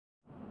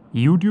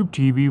YouTube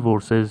TV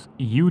versus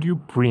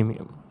YouTube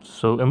Premium.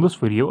 So in this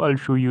video, I'll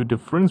show you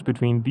difference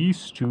between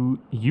these two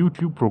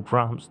YouTube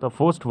programs. The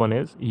first one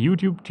is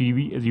YouTube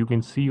TV, as you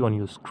can see on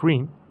your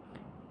screen.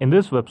 In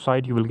this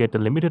website, you will get a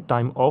limited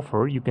time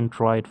offer. You can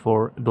try it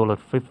for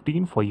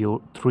 $15 for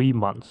your 3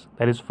 months.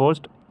 That is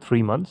first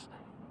 3 months,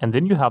 and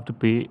then you have to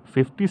pay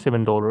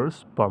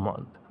 $57 per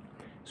month.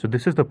 So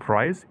this is the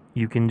price.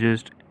 You can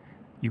just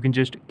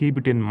keep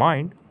it in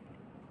mind.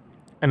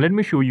 And let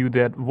me show you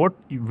that what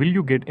will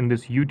you get in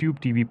this YouTube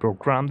TV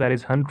program, that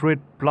is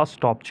 100 plus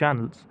top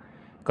channels,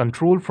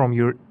 control from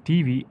your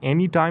TV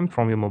anytime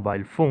from your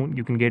mobile phone.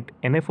 You can get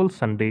NFL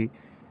Sunday,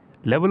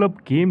 Level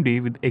Up Game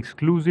Day with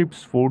exclusive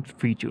sports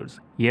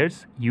features.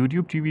 Yes,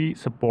 YouTube TV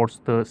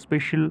supports the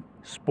special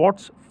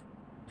sports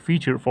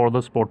feature for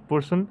the sport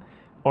person,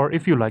 or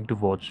if you like to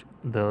watch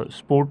the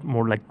sport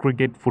more like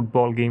cricket,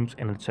 football games,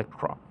 and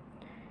etc.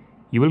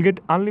 You will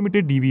get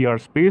unlimited DVR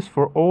space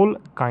for all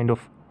kind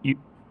of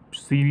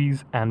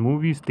series and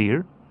movies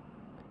there.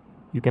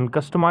 You can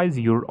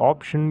customize your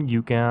option,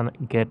 you can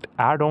get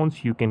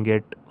add-ons, you can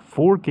get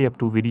 4K up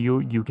to video,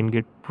 you can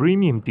get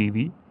premium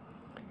TV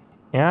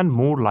and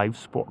more live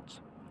sports.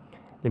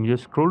 Then you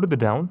just scroll to the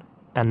down,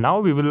 and now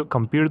we will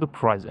compare the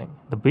pricing.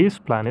 The base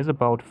plan is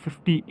about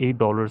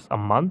 $58 a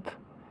month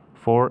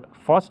for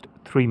first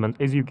 3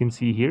 months. As you can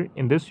see here,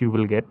 in this you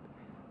will get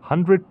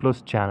 100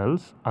 plus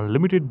channels,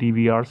 unlimited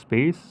DVR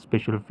space,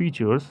 special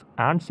features,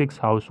 and 6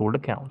 household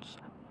accounts.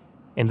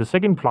 In the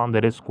second plan,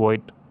 that is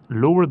quite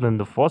lower than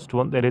the first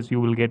one, that is you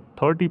will get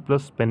 30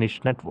 plus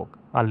Spanish network,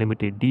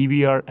 unlimited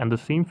DVR, and the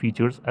same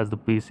features as the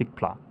basic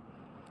plan.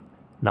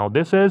 Now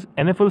this is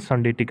NFL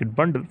Sunday ticket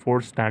bundle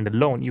for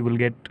standalone. You will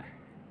get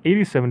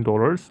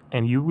 $87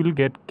 and you will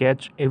get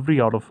catch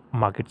every out of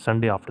market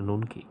Sunday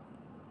afternoon game.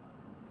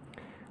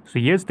 So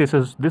yes, this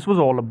was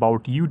all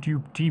about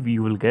YouTube TV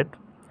you will get.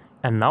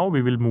 And now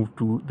we will move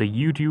to the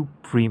YouTube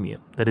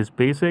Premium, that is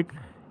basic.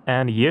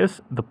 And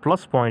yes, the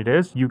plus point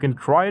is you can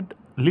try it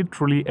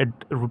literally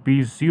at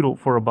 ₹0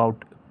 for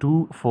about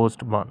 2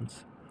 first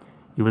months.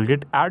 You will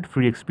get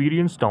ad-free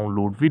experience,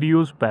 download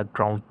videos,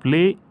 background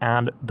play,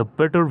 and the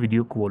better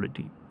video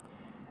quality.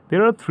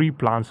 There are 3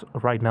 plans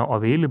right now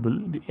available.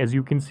 As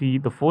you can see,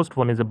 the first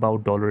one is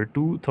about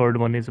 $2, third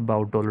one is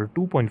about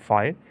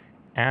 $2.5,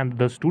 and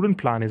the student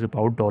plan is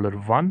about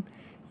 $1.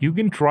 You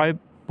can try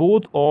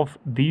both of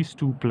these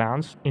 2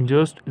 plans in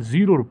just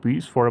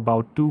 ₹0 for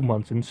about 2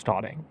 months in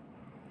starting.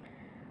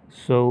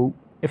 So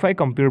if I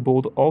compare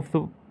both of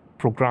the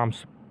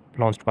programs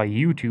launched by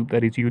YouTube,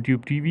 that is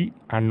YouTube TV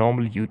and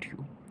normal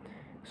YouTube,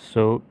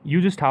 so you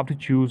just have to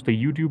choose the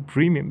YouTube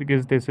Premium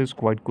because this is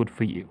quite good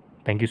for you.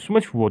 Thank you so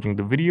much for watching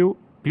the video.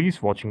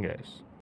 Please watching guys.